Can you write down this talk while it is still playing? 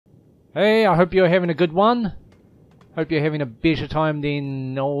Hey, I hope you're having a good one. Hope you're having a better time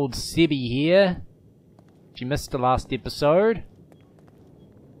than old Sebby here. If you missed the last episode,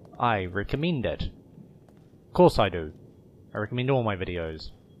 I recommend it. Of course I do. I recommend all my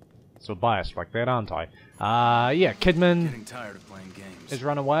videos. So biased like that, aren't I? Yeah, Kidman Getting tired of playing games. has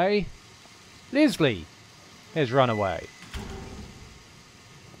run away. Leslie has run away.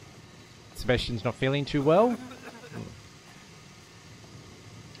 Sebastian's not feeling too well.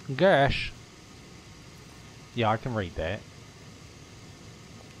 Gosh. Yeah, I can read that.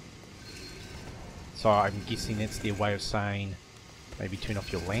 So I'm guessing that's their way of saying maybe turn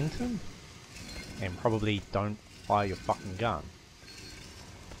off your lantern and probably don't fire your fucking gun.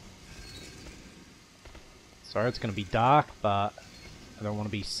 So it's going to be dark, but I don't want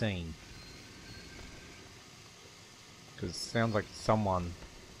to be seen. Because it sounds like someone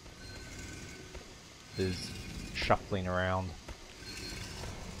is shuffling around.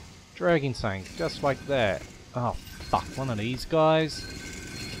 Dragging something, just like that. Oh fuck, one of these guys.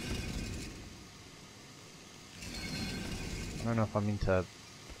 I don't know if I'm into...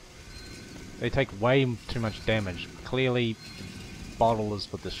 They take way too much damage. Clearly, the bottle is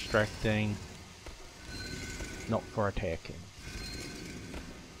for distracting, not for attacking.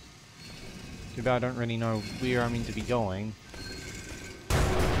 Too bad I don't really know where I'm meant to be going.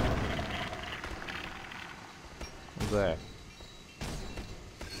 What's that?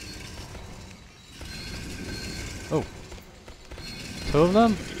 Oh. Two of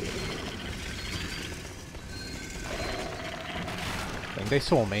them? I think they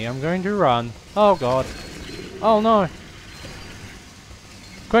saw me. I'm going to run. Oh god. Oh no.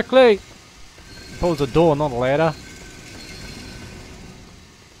 Quickly! Pulls a door, not a ladder.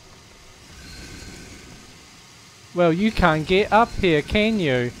 Well, you can't get up here, can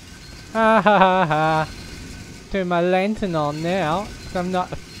you? Ha ha ha ha. Turn my lantern on now, 'cause I'm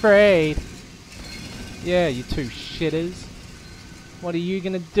not afraid. Yeah, you two shitters. What are you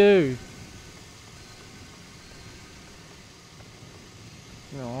gonna do?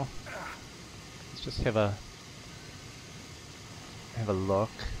 Oh. Let's just have a look.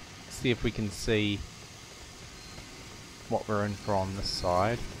 See if we can see what we're in for on this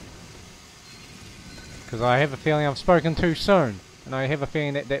side. Because I have a feeling I've spoken too soon. And I have a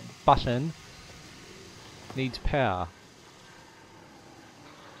feeling that that button needs power.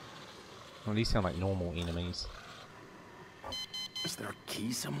 Well, these sound like normal enemies. Is there a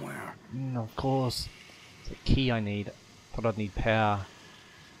key somewhere? Of course. It's a key I need. Thought I'd need power.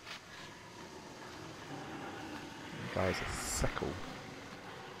 The guy's a sickle.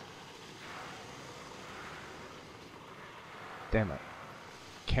 Damn it.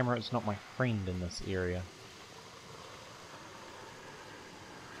 Camera is not my friend in this area.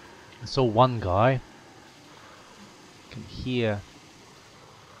 I saw one guy. I can hear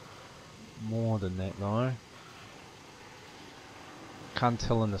more than that though. Can't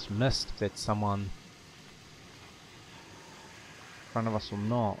tell in this mist if that's someone in front of us or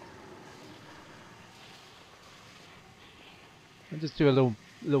not. I'll just do a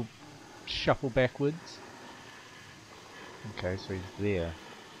little shuffle backwards. Okay, so he's there.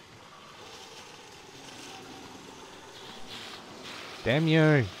 Damn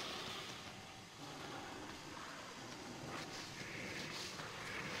you!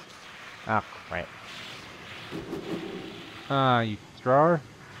 Ah, crap. Ah, you throw?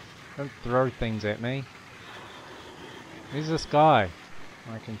 Don't throw things at me. Who's this guy?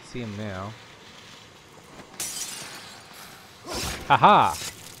 I can see him now. Haha!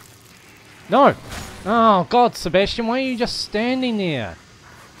 No! Oh god, Sebastian, why are you just standing there?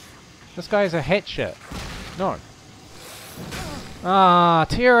 This guy's a hatchet. No. Ah,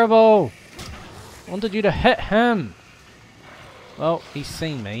 terrible! I wanted you to hit him! Well, he's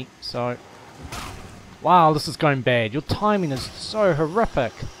seen me, so... Wow, this is going bad. Your timing is so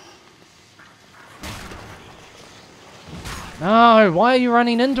horrific. No, why are you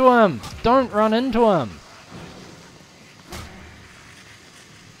running into him? Don't run into him!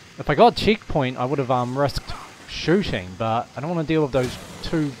 If I got checkpoint, I would have risked shooting, but I don't want to deal with those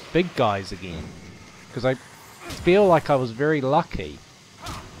two big guys again. Because I feel like I was very lucky.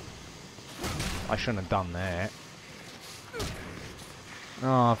 I shouldn't have done that.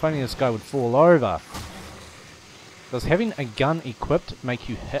 Oh, if only this guy would fall over. Does having a gun equipped make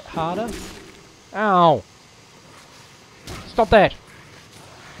you hit harder? Ow! Stop that!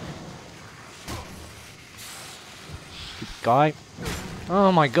 Stupid guy.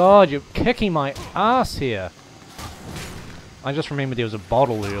 Oh my god, you're kicking my ass here. I just remembered there was a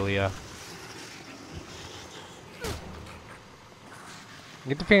bottle earlier. I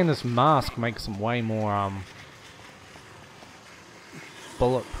get the feeling this mask makes them way more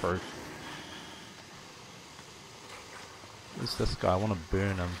bulletproof. Who's this guy? I want to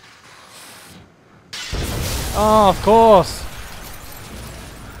burn him. Oh, of course!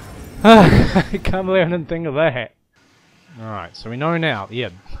 I can't believe I didn't think of that. Alright, so we know now. Yeah.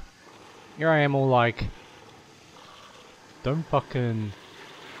 Here I am all like... Don't fucking...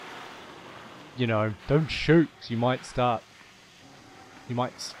 You know, don't shoot, 'cause you might start... You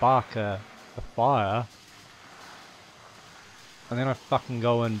might spark a fire. And then I fucking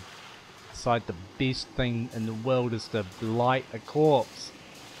go and decide the best thing in the world is to light a corpse.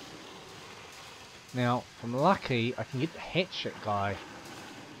 Now, if I'm lucky, I can get the hatchet guy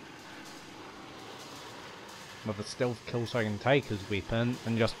with a stealth kill so I can take his weapon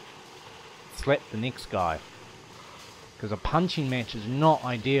and just slap the next guy. Because a punching match is not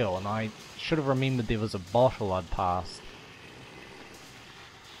ideal, and I should have remembered there was a bottle I'd passed.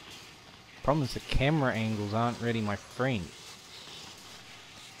 Problem is the camera angles aren't really my friend.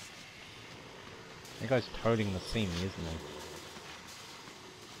 That guy's toting the semi, isn't he?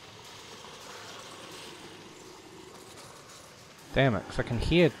 Damn it, because I can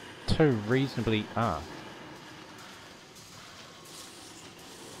hear two reasonably... Ah.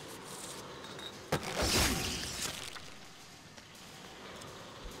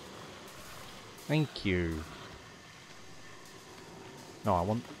 Thank you. No, I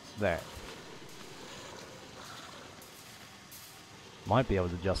want that. Might be able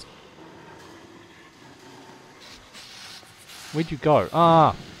to just... Where'd you go?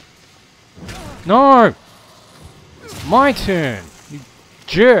 Ah! No! My turn! You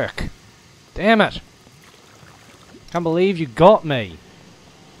jerk! Damn it! Can't believe you got me!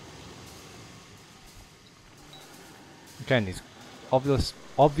 Okay, and there's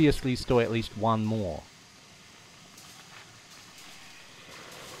obviously still at least one more.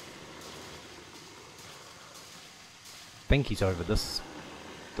 I think he's over this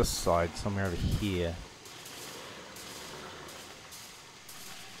side, somewhere over here.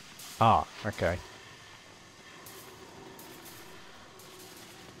 Ah, okay.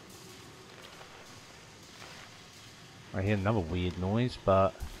 I hear another weird noise,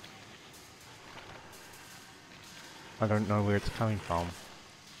 but I don't know where it's coming from.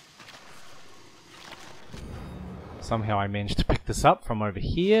 Somehow I managed to pick this up from over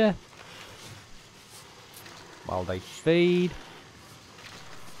here while they feed.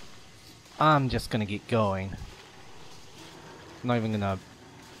 I'm just gonna get going. I'm not even gonna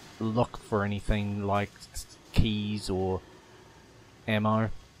look for anything like keys or ammo.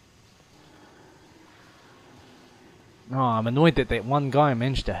 Oh, I'm annoyed that that one guy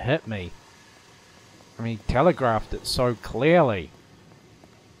managed to hit me. I mean, he telegraphed it so clearly.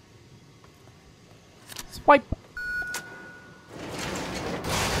 Swipe!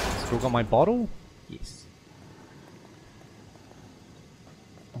 Still got my bottle? Yes.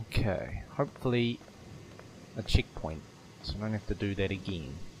 Okay, hopefully a checkpoint, so I don't have to do that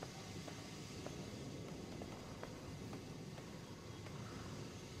again.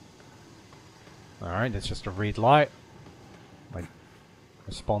 Alright, that's just a red light. My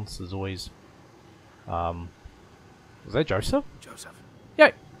response is always... was that Joseph? Joseph.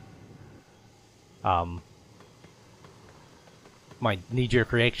 Yay! My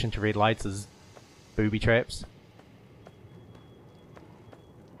knee-jerk reaction to red lights is booby traps.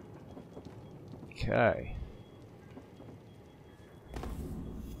 Okay.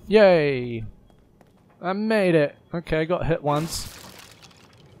 Yay! I made it! Okay, I got hit once.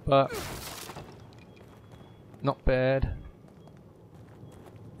 But... not bad.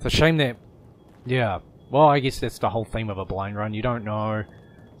 It's a shame that... Yeah. Well, I guess that's the whole theme of a blind run. You don't know. I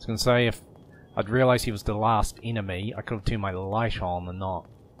was going to say, if I'd realised he was the last enemy, I could have turned my light on and not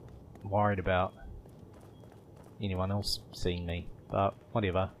worried about anyone else seeing me. But,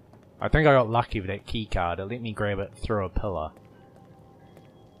 whatever. I think I got lucky with that key card. It let me grab it through a pillar.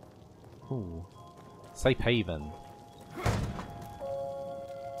 Ooh. Safe haven.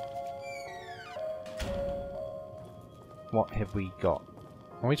 What have we got?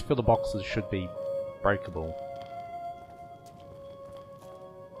 I always feel the boxes should be breakable.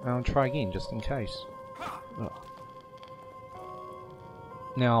 I'll try again, just in case. Ugh.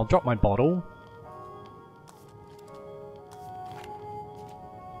 Now, I'll drop my bottle.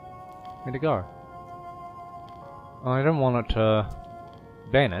 Where'd it go? Oh, I don't want it to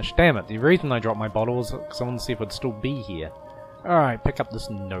vanish. Damn it, the reason I dropped my bottle is because I want to see if it'd still be here. Alright, pick up this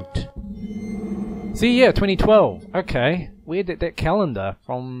note. See, yeah, 2012. Okay. Where did that calendar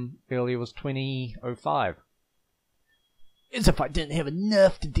from earlier was 2005? As if I didn't have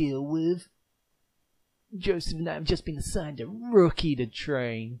enough to deal with. Joseph and I have just been assigned a rookie to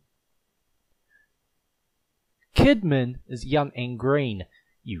train. Kidman is young and green.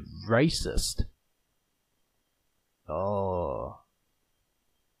 You racist. Oh.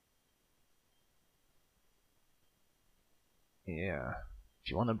 Yeah.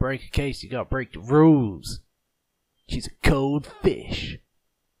 If you want to break a case, you gotta break the rules. She's a cold fish.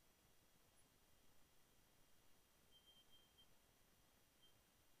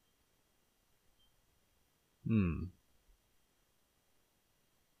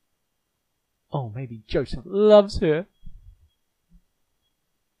 Oh, maybe Joseph loves her.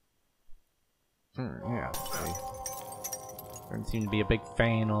 Yeah. I don't seem to be a big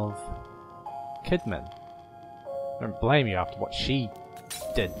fan of Kidman. I don't blame you after what she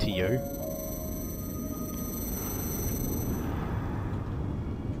did to you.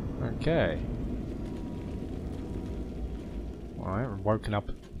 Okay. Alright, we're woken up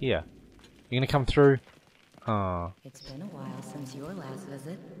here. You gonna come through? It's been a while since your last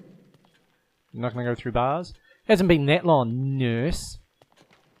visit. You're not gonna go through bars? Hasn't been that long, nurse.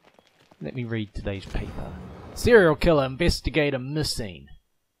 Let me read today's paper. Serial killer investigator missing.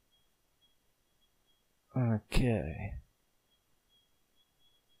 Okay.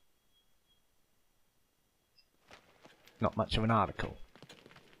 Not much of an article.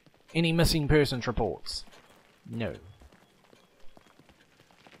 Any missing persons reports? No.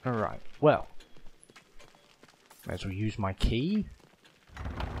 Alright, well. May as well use my key.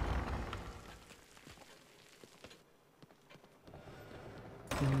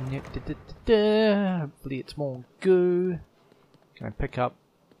 Hopefully it's more goo. Can I pick up?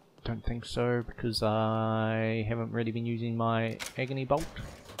 Don't think so, because I haven't really been using my agony bolt.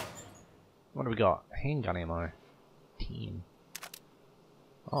 What do we got? Handgun ammo. 10.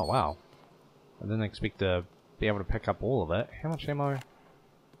 Oh wow. I didn't expect to be able to pick up all of it. How much ammo?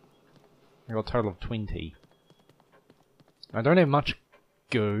 I got a total of 20. I don't have much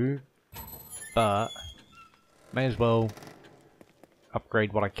goo, but may as well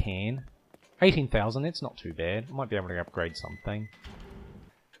upgrade what I can. 18,000, it's not too bad. I might be able to upgrade something.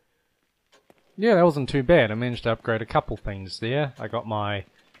 Yeah, that wasn't too bad. I managed to upgrade a couple things there. I got my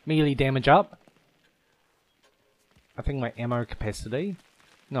melee damage up. I think my ammo capacity.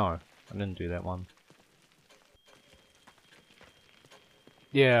 No, I didn't do that one.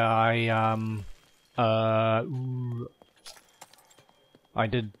 Yeah, I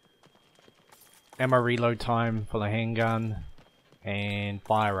did ammo reload time for the handgun and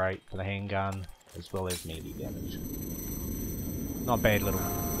fire rate for the handgun, as well as melee damage. Not a bad little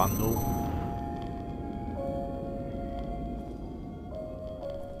bundle.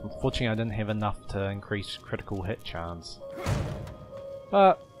 Unfortunately, I didn't have enough to increase critical hit chance.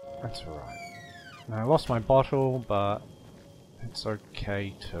 But that's alright. I lost my bottle, but it's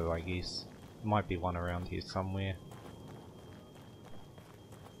okay too, I guess. There might be one around here somewhere.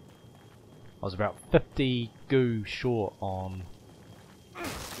 I was about 50 goo short on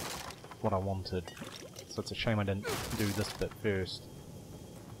what I wanted. So it's a shame I didn't do this bit first.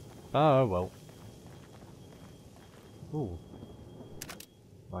 Oh well. Ooh.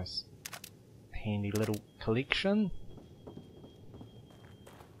 Nice handy little collection.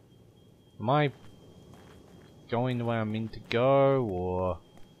 Am I going the way I'm meant to go, or...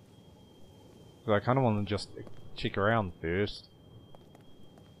 'cause I kind of want to just check around first.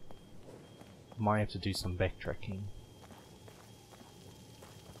 Might have to do some backtracking.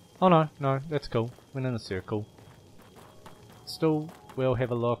 Oh no, no, that's cool. Went in a circle. Still, we'll have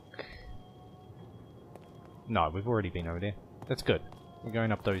a look. No, we've already been over there. That's good. We're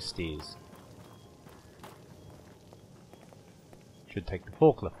going up those stairs. Should take the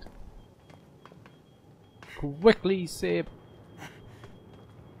forklift. Quickly, Seb!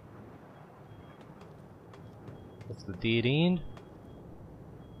 That's the dead end.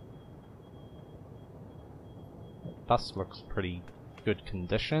 That bus looks pretty good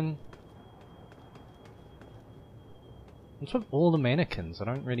condition. What's with all the mannequins? I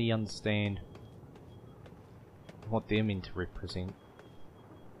don't really understand what they're meant to represent.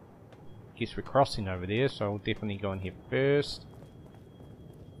 Guess we're crossing over there, so I'll definitely go in here first.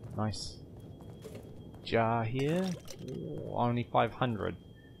 Nice jar here. Ooh, only 500.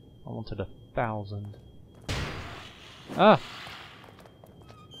 I wanted 1,000. Ah!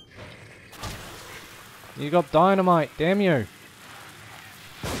 You got dynamite, damn you!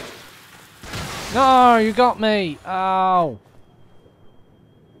 No, you got me! Ow!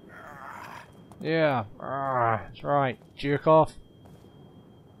 Yeah, that's right, jerk off.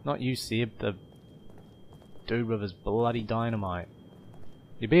 Not you, Seb, the dude with his bloody dynamite.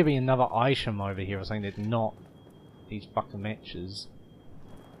 There better be another item over here or something that's not these fucking matches.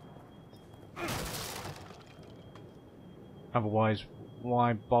 Otherwise,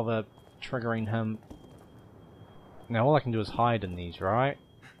 why bother triggering him? Now all I can do is hide in these, right?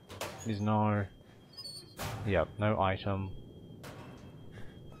 There's no Yep, no item.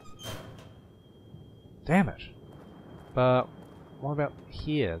 Damn it. But what about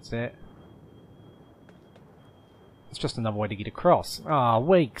here? Is that... It's just another way to get across. Ah,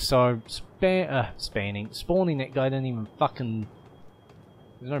 weak, so spawning that guy didn't even fucking...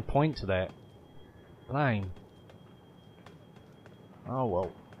 There's no point to that. Lame. Oh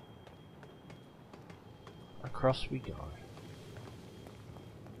well. Across we go.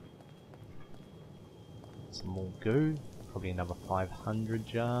 Some more goo. Probably another 500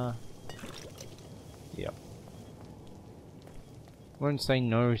 jar. Yep. Won't say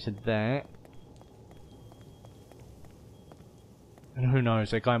no to that. And who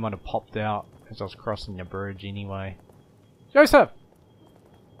knows, that guy might have popped out as I was crossing the bridge anyway. Joseph!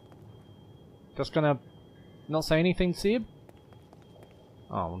 Just gonna not say anything, Seb?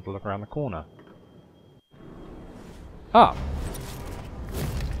 Oh, I want to look around the corner. Ah!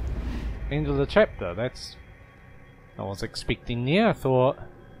 End of the chapter, that's... I was expecting there, I thought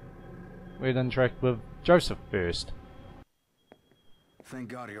we'd interact with Joseph first. Thank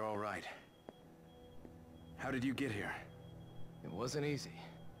God you're alright. How did you get here? It wasn't easy.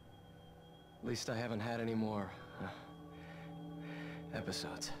 At least I haven't had any more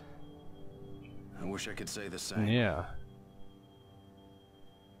episodes. I wish I could say the same. Yeah.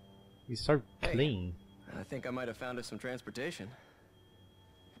 He's so clean. I think I might have found us some transportation.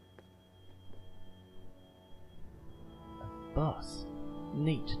 A bus.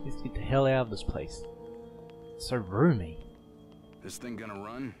 Neat. Let's get the hell out of this place. It's so roomy. This thing gonna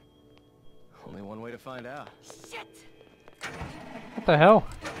run? Only one way to find out. Shit! What the hell?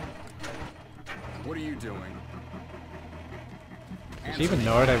 What are you doing? Did she even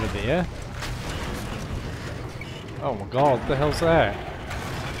know it over there? Oh my god, what the hell's that?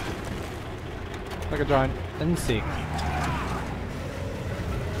 Like a giant insect.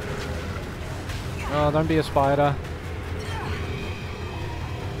 Oh, don't be a spider.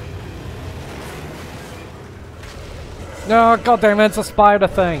 No, god damn it, it's a spider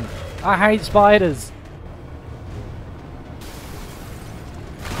thing. I hate spiders.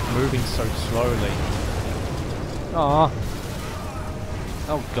 Moving so slowly. Aw.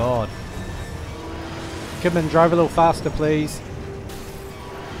 Oh god. Kidman, drive a little faster, please.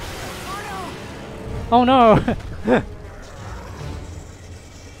 Oh no!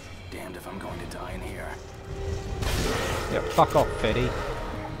 Damned if I'm going to die in here. Yeah, fuck off, Fetty.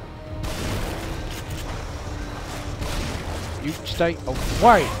 You stay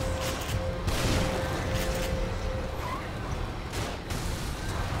away!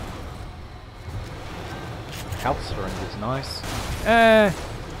 Health syringe is nice. Is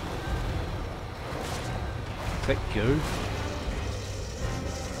that goo?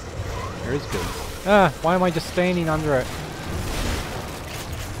 There is goo. Ah, why am I just standing under it?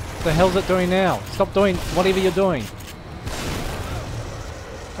 What the hell's it doing now? Stop doing whatever you're doing.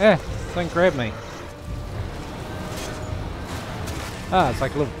 Don't grab me. Ah, it's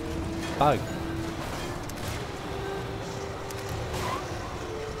like a little bug.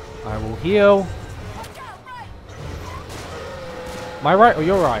 I will heal. Am I right or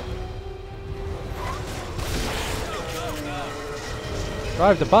you're right?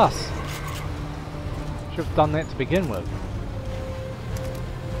 Drive the bus. Should have done that to begin with.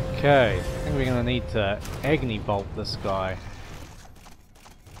 Okay, I think we're gonna need to agony bolt this guy.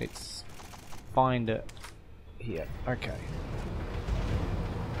 Let's find it here. Okay.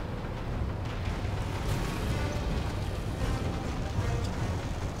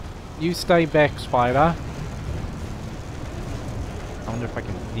 You stay back, spider. I wonder if I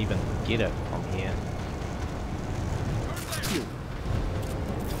can even get it from here.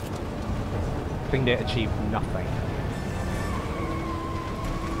 I think that achieved nothing.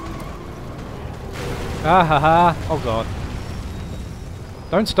 Ah ha ha! Oh god.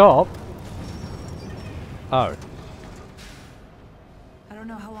 Don't stop! Oh. I don't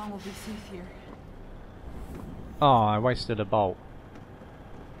know how long we'll be safe here. Oh, I wasted a bolt.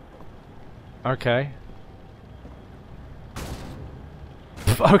 Okay.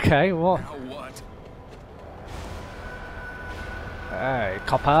 Okay, what? Now what? Hey,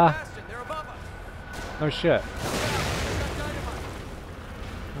 copper. No shit.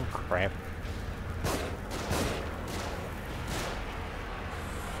 Oh crap.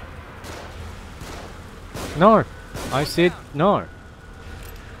 No! I said no.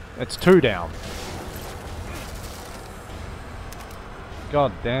 It's 2 down.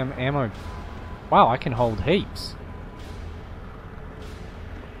 God damn ammo. Wow, I can hold heaps.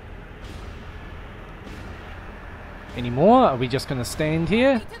 Any more? Are we just gonna stand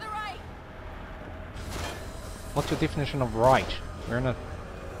here? What's your definition of right? We're in a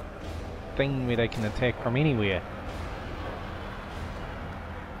thing where they can attack from anywhere.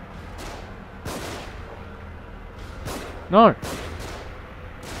 No!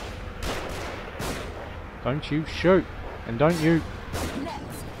 Don't you shoot! And don't you...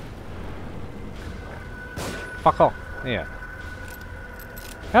 Fuck off. Yeah.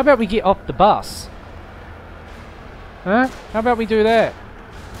 How about we get off the bus? Huh? How about we do that?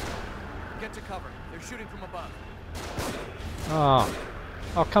 Get to cover. They're shooting from above. Oh.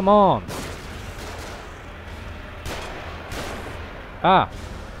 Oh, come on. Ah.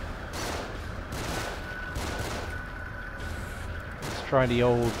 Let's try the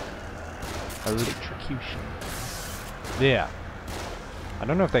old electrocution. There. I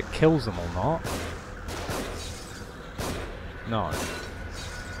don't know if that kills them or not. No.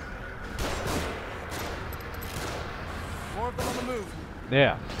 More of them on the move.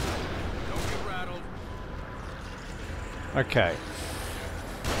 Yeah. Don't get rattled. Okay.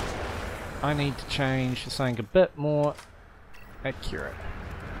 I need to change to something a bit more accurate.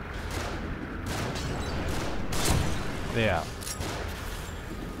 There.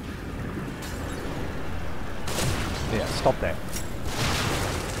 Yeah, stop that.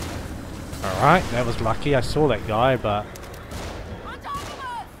 Alright, that was lucky. I saw that guy, but...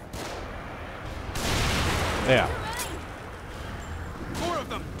 Yeah. More of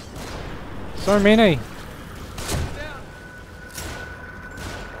them. So many.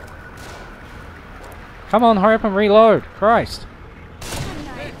 Come on, hurry up and reload. Christ.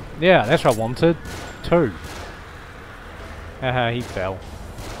 Yeah, that's what I wanted. 2. Haha, he fell.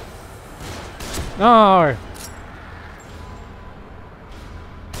 No!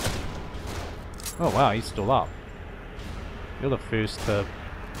 Oh wow, he's still up. You're the first to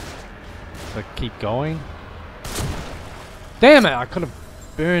keep going. Damn it! I could have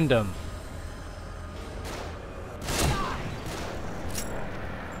burned him.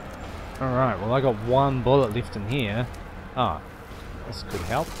 Alright, well I got 1 bullet left in here. Ah, this could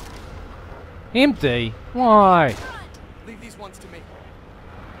help. Empty? Why? Leave these ones to me.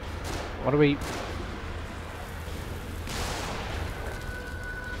 What do we...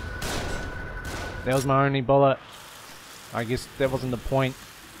 That was my only bullet. I guess that wasn't the point.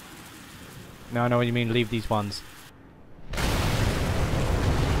 Now I know what you mean, leave these ones.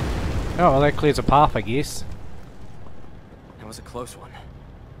 Oh, well that clears a path, I guess. That was a close one.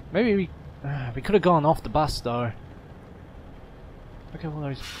 Maybe we could have gone off the bus though. Look at all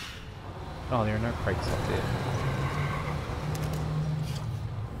those... Oh, there are no crates up there.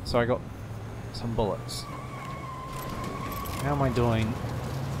 So I got some bullets. How am I doing?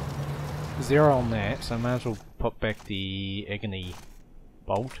 0 on that, so I might as well put back the agony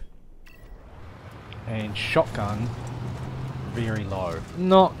bolt. And shotgun, very low.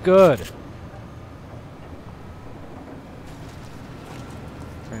 Not good!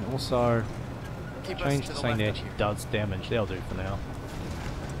 And also, change to something that actually does damage. That'll do for now.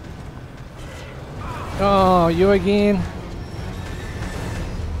 Oh, you again?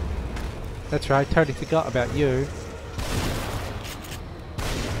 That's right, totally forgot about you.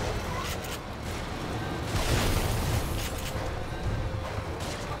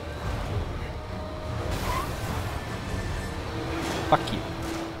 Fuck you.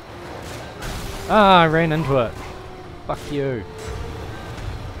 Ah, I ran into it. Fuck you.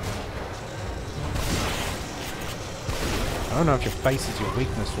 I don't know if your face is your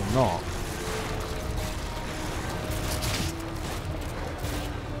weakness or not.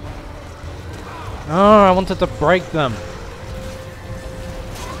 Oh, I wanted to break them.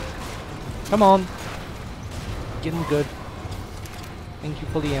 Come on. Get them good. Thank you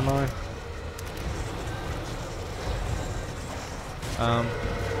for the ammo.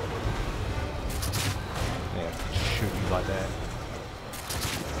 Yeah, shoot you like that.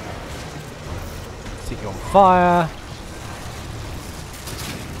 Set you on fire.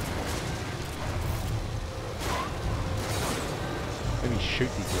 Maybe shoot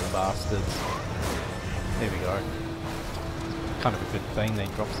these little bastards. There we go. Kind of a good thing, they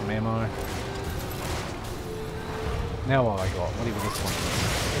drop some ammo. Now what have I got? Whatever this one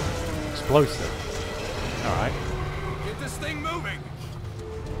is. Explosive. Alright. Get this thing moving!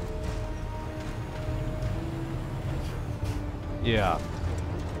 Yeah.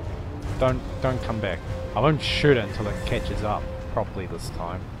 Don't come back. I won't shoot it until it catches up properly this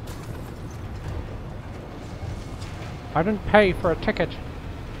time. I didn't pay for a ticket.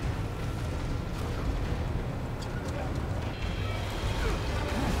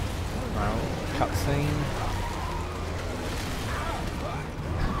 Well, cutscene.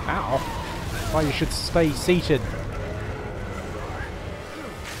 Ow. Why you should stay seated.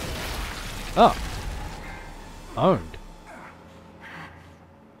 Oh. Owned.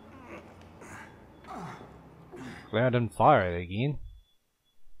 Glad I didn't fire it again.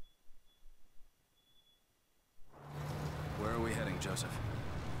 Where are we heading, Joseph?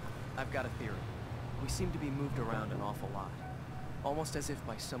 I've got a theory. We seem to be moved around an awful lot. Almost as if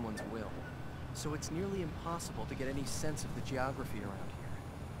by someone's will. So it's nearly impossible to get any sense of the geography around here.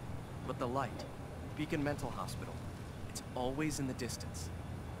 But the light, Beacon Mental Hospital, it's always in the distance.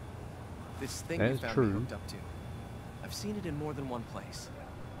 This thing you found me hooked up to. I've seen it in more than one place.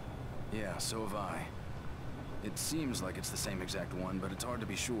 Yeah, so have I. It seems like it's the same exact one, but it's hard to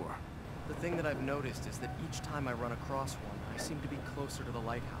be sure. The thing that I've noticed is that each time I run across one, I seem to be closer to the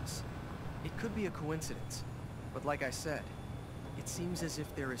lighthouse. It could be a coincidence, but like I said, it seems as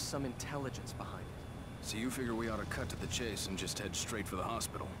if there is some intelligence behind it. So you figure we ought to cut to the chase and just head straight for the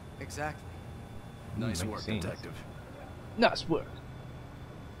hospital? Exactly. Nice Makes work, sense. Detective. Nice work.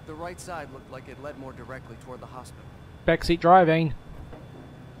 The right side looked like it led more directly toward the hospital. Backseat driving.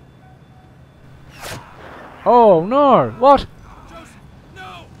 Oh no! What? Joseph,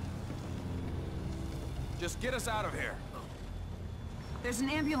 no! Just get us out of here. There's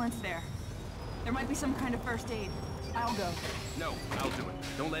an ambulance there. There might be some kind of first aid. I'll go. No, I'll do it.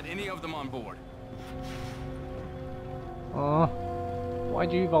 Don't let any of them on board. Aw.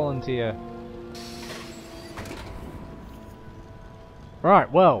 Why'd you volunteer?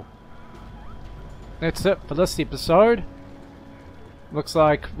 Right, well. That's it for this episode. Looks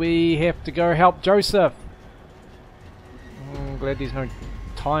like we have to go help Joseph. I'm glad there's no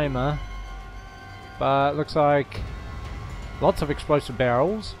timer. But looks like lots of explosive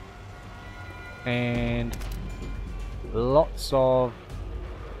barrels. And lots of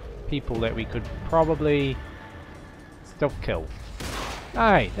people that we could probably still kill.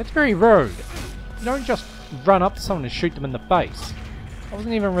 Hey, that's very rude. You don't just run up to someone and shoot them in the face. I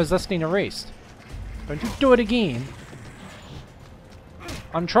wasn't even resisting arrest. Don't you do it again.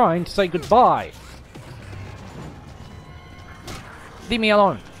 I'm trying to say goodbye. Leave me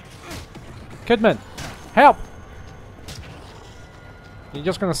alone. Kidman, help! You're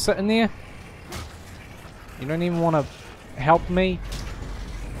just gonna sit in there? You don't even want to help me?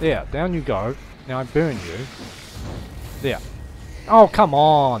 There, down you go. Now I burn you. There. Oh, come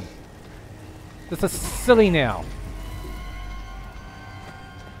on! This is silly now.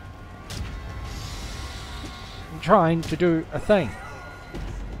 I'm trying to do a thing.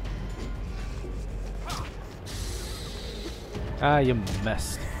 Ah, you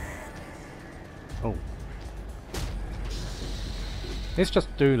missed. Oh. Let's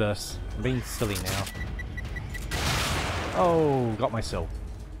just do this. I'm being silly now. Oh, got myself.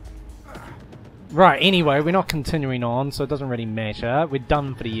 Right, anyway, we're not continuing on, so it doesn't really matter. We're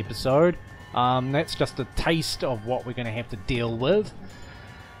done for the episode. That's just a taste of what we're going to have to deal with.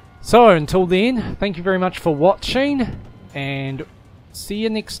 So, until then, thank you very much for watching, and see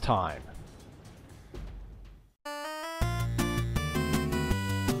you next time.